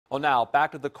Well, now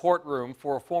back to the courtroom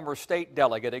for a former state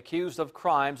delegate accused of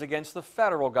crimes against the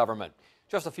federal government.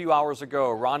 Just a few hours ago,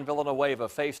 Ron Villanueva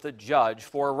faced a judge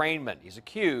for arraignment. He's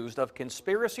accused of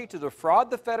conspiracy to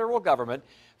defraud the federal government,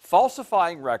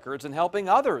 falsifying records, and helping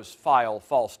others file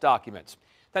false documents.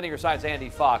 10 on your side's Andy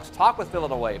Fox talked with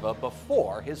Villanueva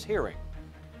before his hearing.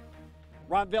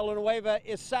 Ron Villanueva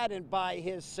is saddened by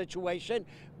his situation,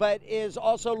 but is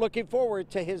also looking forward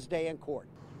to his day in court.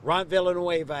 Ron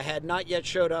Villanueva had not yet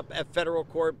showed up at federal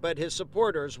court, but his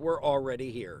supporters were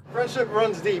already here. Friendship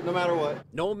runs deep no matter what.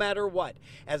 No matter what,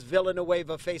 as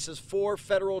Villanueva faces 4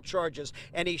 federal charges,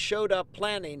 and he showed up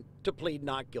planning to plead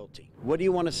not guilty. What do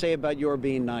you want to say about your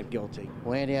being not guilty?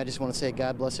 Well, Andy, I just want to say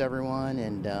God bless everyone,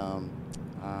 and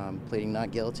pleading not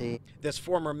guilty. This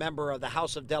former member of the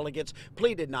House of Delegates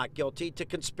pleaded not guilty to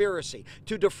conspiracy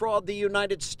to defraud the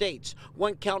United States,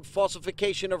 1 count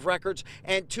falsification of records,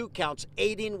 and 2 counts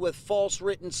aiding with false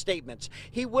written statements.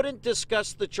 He wouldn't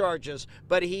discuss the charges,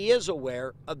 but he is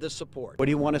aware of the support. What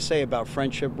do you want to say about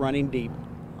friendship running deep?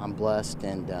 I'm blessed,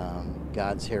 and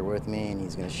God's here with me, and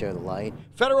he's going to show the light.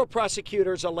 Federal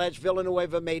prosecutors allege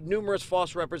Villanueva made numerous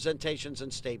false representations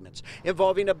and statements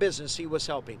involving a business he was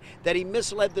helping, that he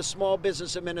misled the Small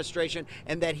Business Administration,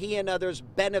 and that he and others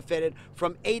benefited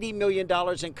from $80 million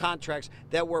in contracts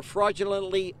that were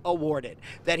fraudulently awarded,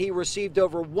 that he received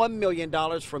over $1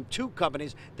 million from 2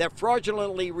 companies that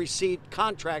fraudulently received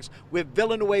contracts with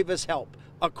Villanueva's help,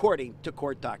 according to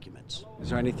court documents. Is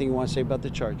there anything you want to say about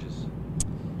the charges?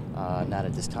 Not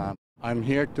at this time. I'm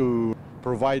here to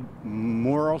provide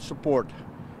moral support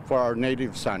for our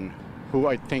native son, who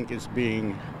I think is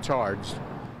being charged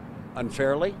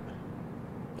Unfairly?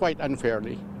 quite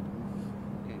unfairly,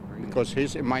 because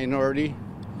he's a minority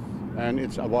and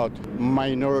it's about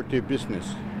minority business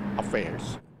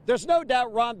affairs. There's no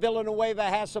doubt Ron Villanueva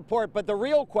has support, but the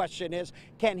real question is,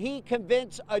 can he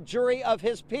convince a jury of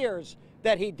his peers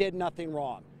that he did nothing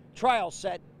wrong? Trial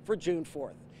set for June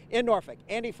 4th. In Norfolk,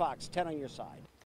 Andy Fox, 10 on your side.